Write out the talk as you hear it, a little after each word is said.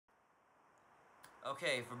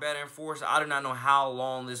Okay, for better enforced, I do not know how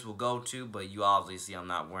long this will go to, but you obviously see I'm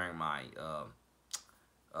not wearing my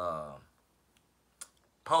uh,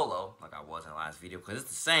 polo like I was in the last video because it's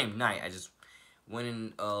the same night. I just went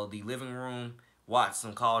in the living room, watched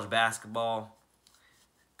some college basketball.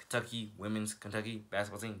 Kentucky women's Kentucky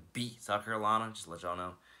basketball team beat South Carolina. Just to let y'all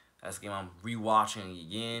know, that's the game I'm rewatching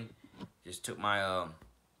again. Just took my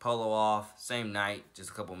polo off same night,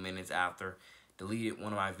 just a couple minutes after. Deleted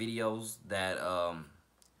one of my videos that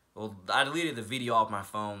well, I deleted the video off my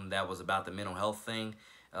phone that was about the mental health thing,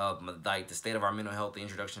 like the state of our mental health, the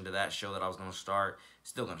introduction to that show that I was gonna start,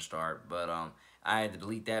 still gonna start, but I had to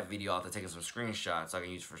delete that video after taking some screenshots so I can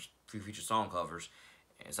use for future song covers,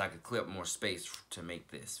 and so I could clear up more space to make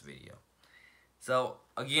this video. So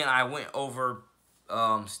again, I went over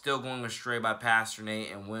Still Going Astray by Pastor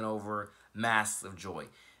Nate and went over Masks of Joy.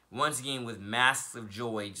 Once again, with Masks of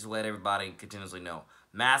Joy, just to let everybody continuously know,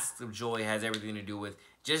 Masks of Joy has everything to do with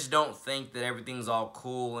just don't think that everything's all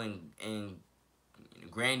cool and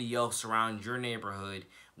grandiose around your neighborhood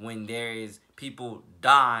when there is people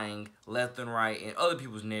dying left and right in other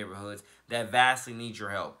people's neighborhoods that vastly need your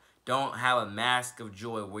help. Don't have a mask of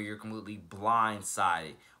joy where you're completely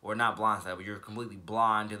blindsided, or not blindsided, but you're completely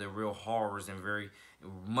blind to the real horrors and very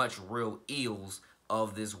much real ills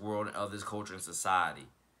of this world and of this culture and society.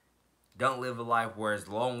 Don't live a life where as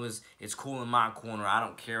long as it's cool in my corner, I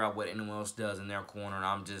don't care about what anyone else does in their corner, and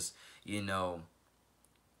I'm just, yeah,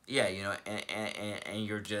 and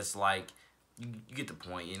you're just like, you get the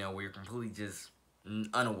point, where you're completely just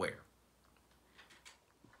unaware.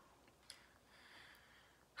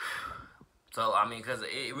 So, I mean, because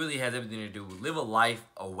it really has everything to do with live a life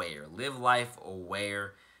aware. Live life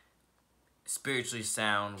aware, spiritually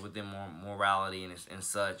sound within morality and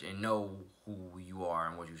such, and know who you are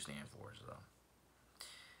and what you stand for.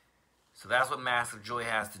 So that's what Massive Joy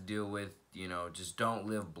has to deal with. Just don't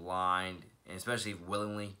live blind, and especially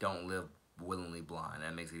willingly, don't live willingly blind.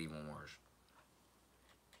 That makes it even worse.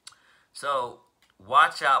 So,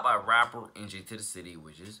 Watch Out by rapper NJ to the City,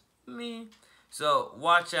 which is me. So,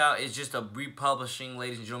 Watch Out is just a republishing,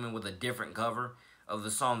 ladies and gentlemen, with a different cover of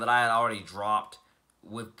the song that I had already dropped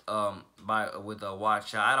with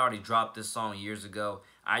Watch Out. I had already dropped this song years ago.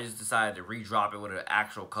 I just decided to re-drop it with an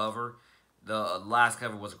actual cover. The last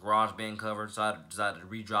cover was a GarageBand cover, so I decided to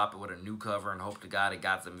re-drop it with a new cover and hope to God it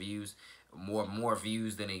got some views, more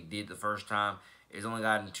views than it did the first time. It's only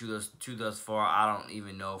gotten two thus far. I don't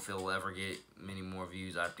even know if it'll ever get many more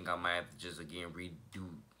views. I think I might have to just again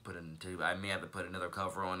I may have to put another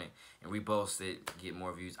cover on it and repost it, get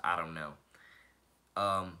more views. I don't know.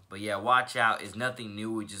 But yeah, Watch Out is nothing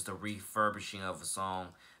new. It's just a refurbishing of a song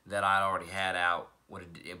that I already had out,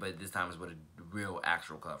 but this time it's with a real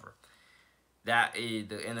actual cover. That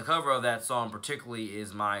is and the cover of that song particularly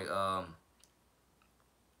is my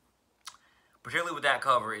particularly with that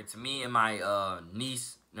cover. It's me and my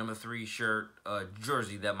niece #3 shirt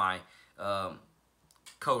jersey that my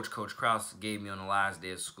Coach Krause gave me on the last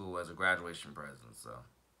day of school as a graduation present. So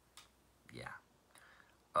yeah,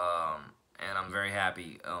 and I'm very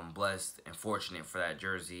happy, blessed, and fortunate for that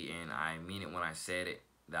jersey, and I mean it when I said it,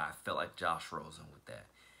 that I felt like Josh Rosen with that.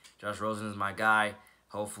 Josh Rosen is my guy.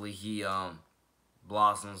 Hopefully he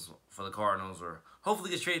blossoms for the Cardinals, or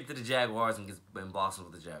hopefully gets traded to the Jaguars and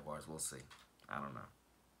blossoms with the Jaguars. We'll see. I don't know.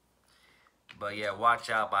 But yeah,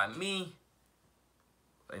 Watch Out by me.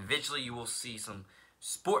 Eventually you will see some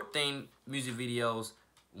sport-themed music videos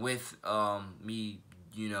with me,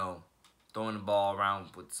 throwing the ball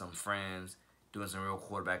around with some friends, doing some real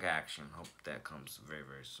quarterback action. Hope that comes very,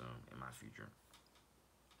 very soon in my future.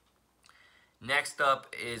 Next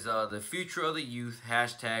up is the future of the youth,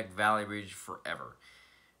 hashtag Valley Ridge Forever.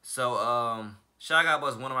 So, Shy Guy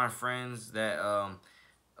was one of my friends that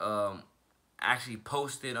actually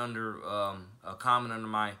posted under a comment under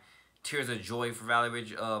my Tears of Joy for Valley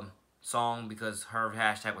Ridge song, because her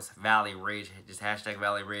hashtag was Valley Ridge, just hashtag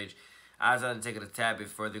Valley Ridge. I decided to take it a tad bit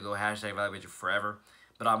further, go hashtag Valley Ridge Forever,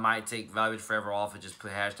 but I might take Valley Ridge Forever off and just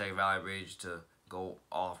put hashtag Valley Ridge to go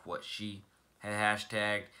off what she had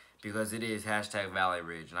hashtagged, because it is hashtag Valley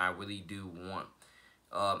Ridge, and I really do want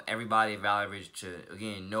everybody at Valley Ridge to,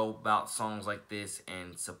 again, know about songs like this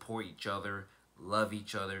and support each other, love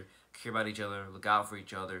each other, care about each other, look out for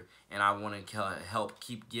each other, and I want to help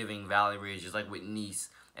keep giving Valley Ridge, just like with Nice,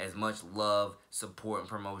 as much love, support, and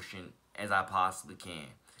promotion as I possibly can.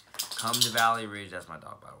 Come to Valley Ridge. That's my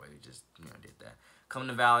dog, by the way. We just did that. Come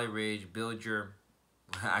to Valley Ridge. Build your,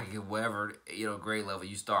 whatever grade level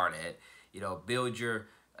you start at. Build your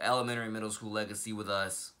elementary, middle school legacy with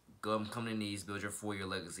us. Come to Nice. Build your 4-year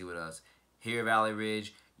legacy with us. Here at Valley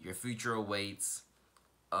Ridge, your future awaits.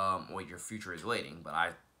 or your future is waiting, but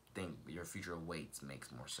I think your future waits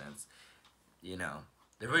makes more sense. You know,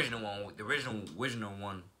 the original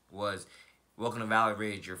one was welcome to Valley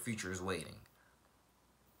Ridge, your future is waiting.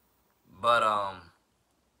 But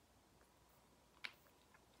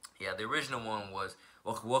yeah, the original one was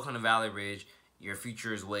welcome to Valley Ridge, your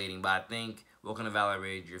future is waiting. But I think welcome to Valley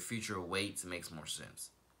Ridge, your future waits makes more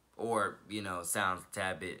sense, or you know, sounds a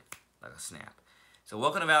tad bit like a snap. So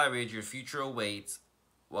welcome to Valley Ridge, your future awaits.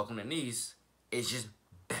 Welcome to Nice, it's just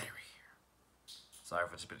better here. Sorry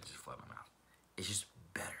for the spit, just flooded my mouth. It's just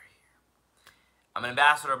better here. I'm an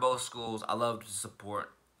ambassador of both schools. I love to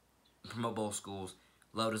support and promote both schools.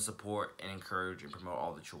 Love to support and encourage and promote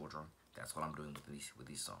all the children. That's what I'm doing with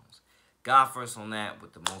these songs. God first on that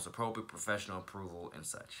with the most appropriate professional approval and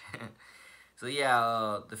such. So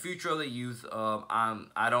yeah, the future of the youth.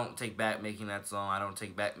 I don't take back making that song. I don't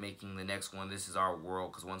take back making the next one. This is our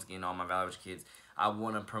world. Because once again, all my Valley Ridge kids, I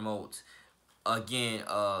want to promote again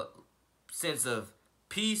a sense of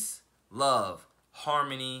peace, love,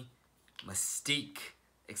 harmony, mystique,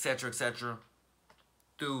 etc.,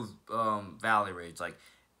 through Valley Ridge. Like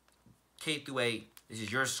K through 8, this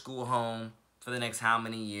is your school home for the next how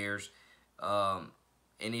many years, and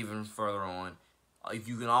even further on. If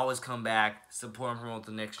you can always come back, support and promote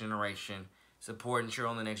the next generation, support and cheer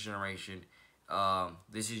on the next generation.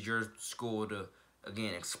 This is your school to,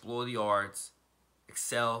 again, explore the arts,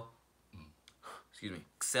 excel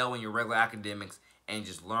in your regular academics, and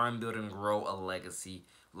just learn, build, and grow a legacy.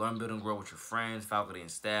 Learn, build, and grow with your friends, faculty,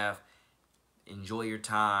 and staff. Enjoy your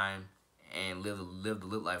time, and live the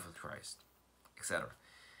lit life with Christ, etc.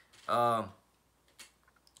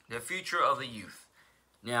 The future of the youth.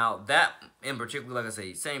 Now, that in particular, like I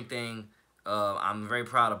say, same thing. I'm very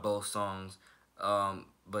proud of both songs.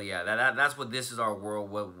 But yeah, that's what This Is Our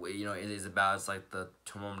World. What you know it is about. It's like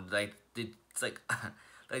it's like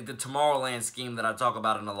like the Tomorrowland scheme that I talk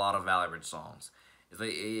about in a lot of Valley Ridge songs.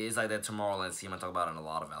 It's like that Tomorrowland scheme I talk about in a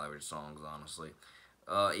lot of Valley Ridge songs, honestly.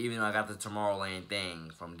 Even though I got the Tomorrowland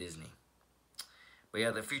thing from Disney. But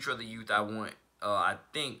yeah, the future of the youth. I want. I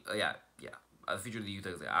think. Yeah. The future of the youth.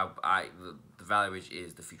 The Valley Ridge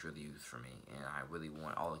is the future of the youth for me, and I really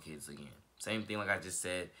want all the kids again. Same thing like I just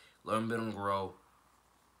said. Learn, build, and grow.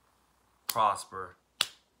 Prosper.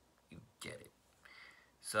 You get it.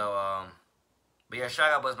 So but yeah,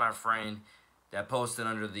 shout out bless my friend that posted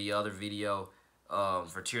under the other video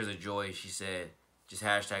for Tears of Joy. She said, just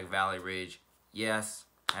hashtag Valley Ridge. Yes,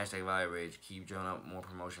 hashtag Valley Ridge. Keep drawing up more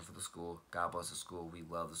promotion for the school. God bless the school. We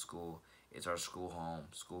love the school. It's our school home,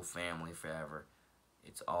 school family forever.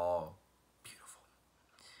 It's all beautiful.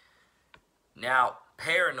 Now,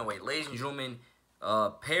 Paranoid. Ladies and gentlemen,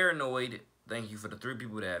 Paranoid, thank you for the 3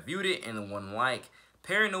 people that have viewed it and the 1 like.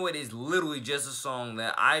 Paranoid is literally just a song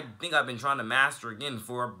that I think I've been trying to master again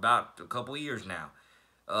for about a couple years now.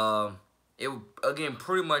 It, again,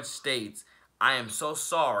 pretty much states, I am so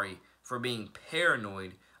sorry for being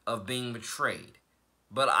paranoid of being betrayed.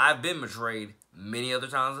 But I've been betrayed many other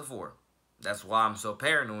times before. That's why I'm so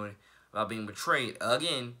paranoid about being betrayed,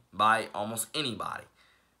 again, by almost anybody.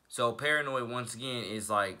 So paranoid, once again, is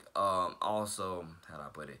like, also, how do I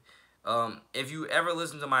put it? If you ever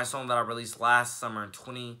listen to my song that I released last summer in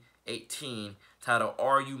 2018, titled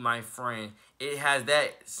Are You My Friend, it has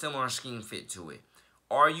that similar scheme fit to it.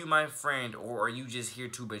 Are you my friend, or are you just here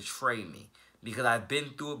to betray me? Because I've been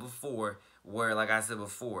through it before, where, like I said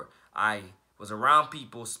before, I was around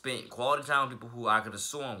people, spent quality time with people who I could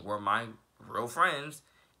assume were my real friends,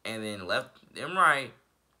 and then left them right,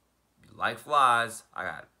 like flies. I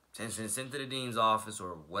got sent to the dean's office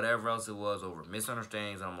or whatever else it was over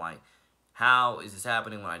misunderstandings. And I'm like, how is this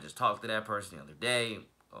happening when I just talked to that person the other day? It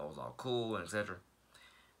was all cool and etc.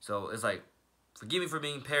 So it's like, forgive me for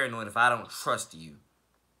being paranoid if I don't trust you,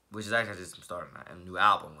 which is actually just starting a new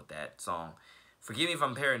album with that song. Forgive me if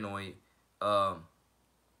I'm paranoid about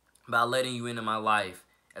letting you into my life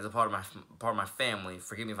as a part of my family.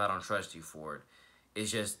 Forgive me if I don't trust you for it. It's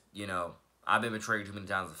just, you know, I've been betrayed too many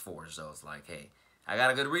times before, so it's like, hey, I got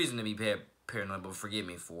a good reason to be paranoid, but forgive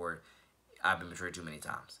me for it. I've been betrayed too many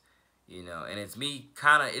times, you know. And it's me,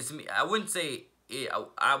 it's me. I wouldn't say it.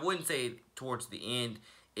 I wouldn't say towards the end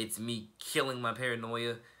it's me killing my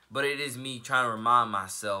paranoia, but it is me trying to remind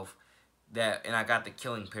myself that. And I got the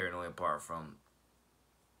killing paranoia part from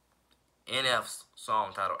NF's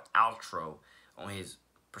song titled Outro on his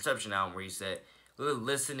Perception album, where he said,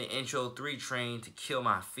 listen to intro 3 train to kill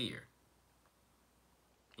my fear.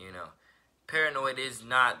 You know, paranoid is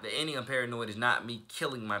not, the ending of paranoid is not me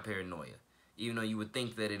killing my paranoia, even though you would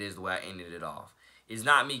think that it is the way I ended it off. It's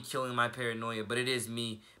not me killing my paranoia, but it is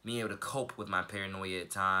me being able to cope with my paranoia at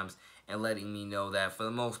times and letting me know that for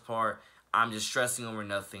the most part, I'm just stressing over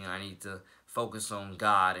nothing. I need to focus on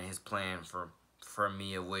God and His plan for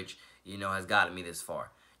me, of which, you know, has gotten me this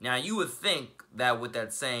far. Now, you would think that with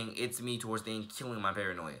that saying, it's me towards the end killing my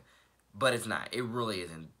paranoia. But it's not. It really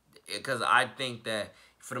isn't. Because I think that,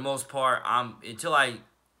 for the most part, until I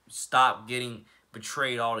stop getting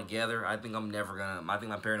betrayed altogether, I think I think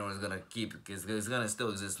my paranoia is going to keep, it's going to still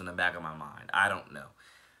exist in the back of my mind. I don't know.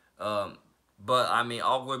 But, I mean,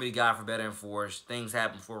 all glory be to God for better and for worse. Things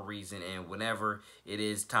happen for a reason, and whenever it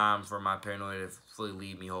is time for my paranoia to fully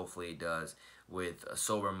leave me, hopefully it does, with a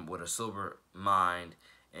sober mind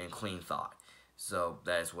and clean thought. So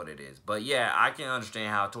that's what it is. But yeah, I can understand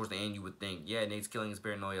how towards the end you would think, yeah, Nate's killing his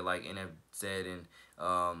paranoia, like NF said, and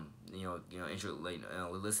intro, like,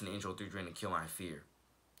 listen to intro 3 trying to kill my fear.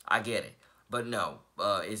 I get it, but no,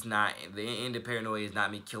 it's not. The end of paranoia is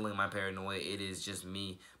not me killing my paranoia. It is just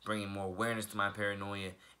me bringing more awareness to my paranoia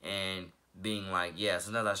and being like, yeah,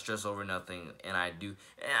 sometimes I stress over nothing, and I do.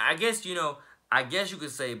 And I guess you could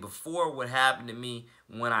say before what happened to me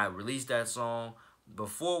when I released that song.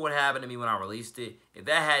 Before what happened to me when I released it, if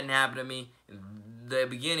that hadn't happened to me, the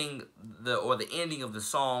beginning or the ending of the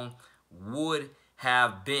song would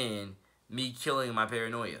have been me killing my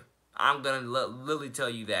paranoia. I'm gonna literally tell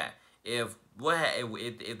you that. If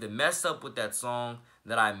the mess up with that song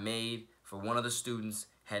that I made for one of the students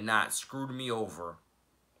had not screwed me over,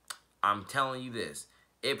 I'm telling you this,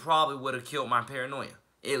 it probably would have killed my paranoia.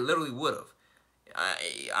 It literally would have.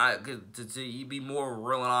 To be more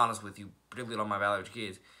real and honest with you, particularly on my Valley Ridge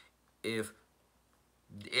kids, if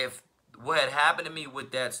what had happened to me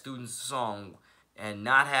with that student's song had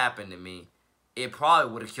not happened to me, it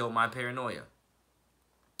probably would have killed my paranoia.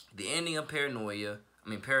 The ending of Paranoid,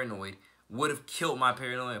 would have killed my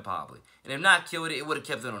paranoia probably. And if not killed it, it would have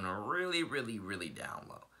kept it on a really, really, really down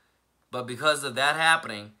low. But because of that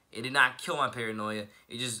happening, it did not kill my paranoia.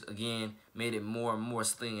 It just, again, made it more and more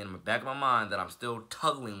sting in the back of my mind that I'm still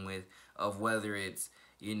tugging with of whether it's,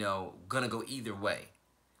 going to go either way.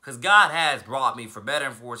 Because God has brought me, for better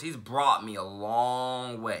and for worse, He's brought me a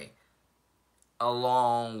long way. A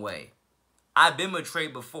long way. I've been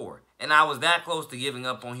betrayed before, and I was that close to giving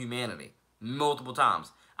up on humanity multiple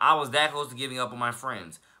times. I was that close to giving up on my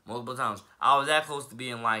friends multiple times. I was that close to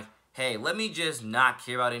being like, hey, let me just not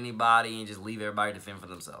care about anybody and just leave everybody to fend for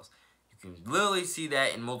themselves. You can literally see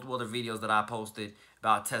that in multiple other videos that I posted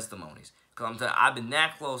about testimonies. Because I've been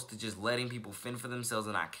that close to just letting people fend for themselves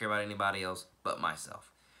and not care about anybody else but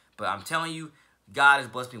myself. But I'm telling you, God has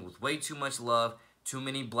blessed me with way too much love, too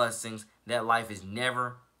many blessings. That life is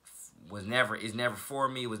never for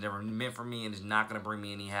me, was never meant for me, and is not going to bring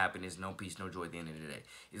me any happiness, no peace, no joy at the end of the day.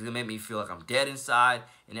 It's going to make me feel like I'm dead inside,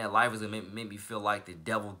 and that life is going to make me feel like the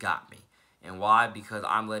devil got me. And why? Because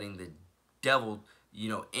I'm letting the devil,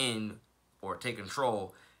 in or take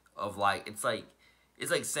control of, like, it's like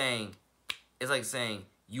saying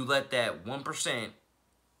you let that 1%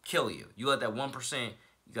 kill you. You let that 1%,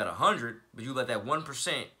 you got 100, but you let that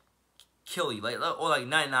 1% kill you, or like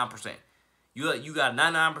 99%. You got a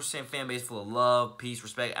 99% fan base full of love, peace,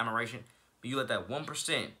 respect, admiration, but you let that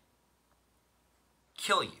 1%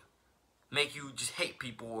 kill you, make you just hate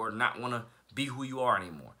people or not want to be who you are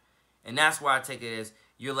anymore. And that's why I take it as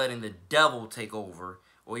you're letting the devil take over,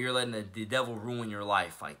 or you're letting the devil ruin your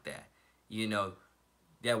life like that.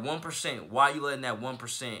 That 1%, why are you letting that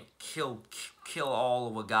 1% kill all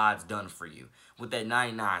of what God's done for you with that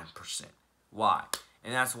 99%? Why?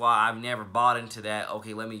 And that's why I've never bought into that,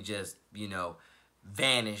 okay, let me just,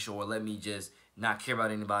 vanish, or let me just not care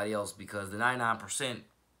about anybody else, because the 99%,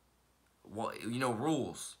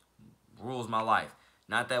 rules my life.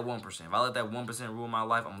 Not that 1%. If I let that 1% rule my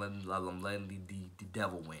life, I'm letting the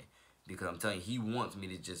devil win. Because I'm telling you, he wants me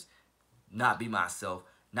to just not be myself,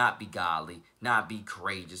 not be godly, not be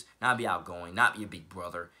courageous, not be outgoing, not be a big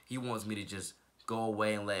brother. He wants me to just go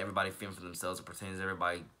away and let everybody fend for themselves and pretend that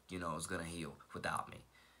everybody, is going to heal without me.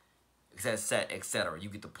 Etc. You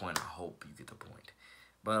get the point. I hope you get the point.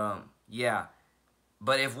 But, yeah.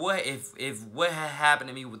 But if what had happened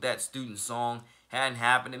to me with that student song hadn't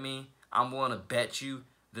happened to me, I'm willing to bet you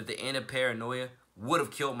that the end of Paranoia would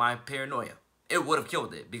have killed my paranoia. It would have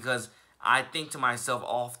killed it, because I think to myself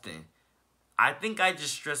often, I think I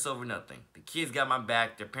just stress over nothing. The kids got my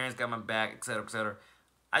back, their parents got my back, etc., etc.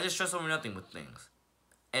 I just stress over nothing with things.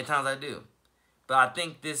 And at times I do. But I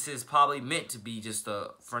think this is probably meant to be just,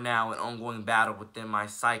 for now, an ongoing battle within my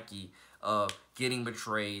psyche of getting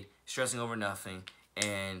betrayed, stressing over nothing,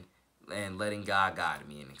 and letting God guide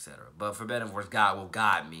me, and etc. But for better and worse, God will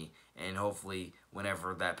guide me. And hopefully,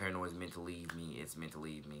 whenever that paranoia is meant to leave me, it's meant to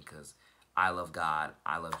leave me, because I love God,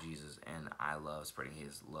 I love Jesus, and I love spreading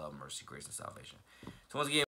his love, mercy, grace, and salvation. So once again,